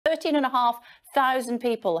13,500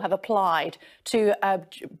 people have applied to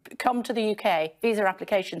come to the UK, visa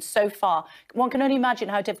applications so far. One can only imagine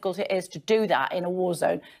how difficult it is to do that in a war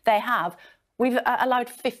zone. They have. We've allowed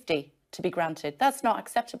 50 to be granted. That's not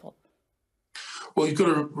acceptable. Well, you've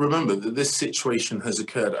got to remember that this situation has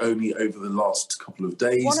occurred only over the last couple of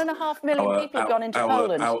days. 1.5 million people have gone into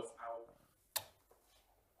Poland.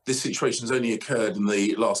 This situation has only occurred in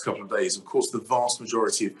the last couple of days. Of course, the vast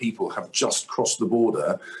majority of people have just crossed the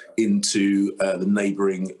border into the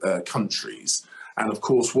neighbouring countries. And of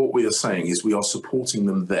course, what we are saying is we are supporting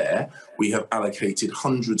them there. We have allocated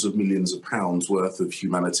hundreds of millions of pounds worth of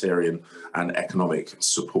humanitarian and economic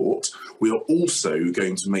support. We are also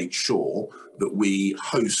going to make sure that we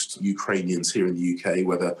host Ukrainians here in the UK,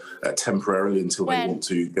 whether temporarily until they want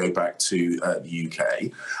to go back to the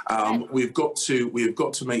UK. We've got to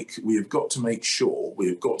make sure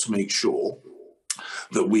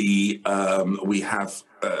that we have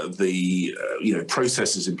the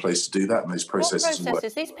processes in place to do that, and those processes. What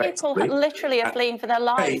processes? These people literally are fleeing for their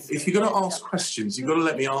lives. Hey, if you're going to ask questions, you've got to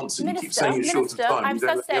let me answer. You keep saying you're short of time. I've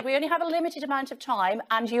just said we only have a limited amount of time,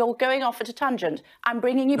 and you're going off at a tangent. I'm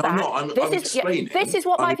bringing you back. I'm explaining. This is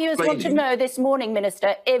what my viewers want to know this morning,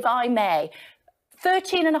 Minister, if I may.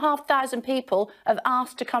 13,500 people have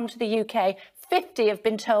asked to come to the UK. 50 have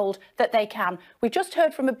been told that they can. We just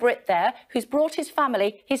heard from a Brit there who's brought his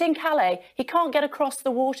family. He's in Calais. He can't get across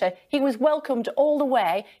the water. He was welcomed all the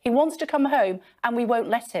way. He wants to come home, and we won't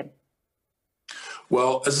let him.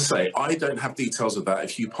 Well, as I say, I don't have details of that.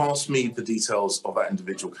 If you pass me the details of that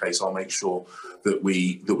individual case, I'll make sure that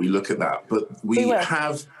we look at that. But we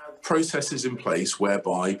have processes in place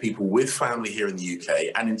whereby people with family here in the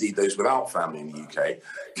UK, and indeed those without family in the UK,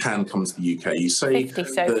 can come to the UK. You say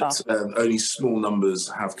that only small numbers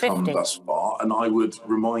have come thus far, and I would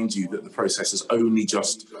remind you that the process has only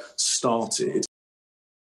just started.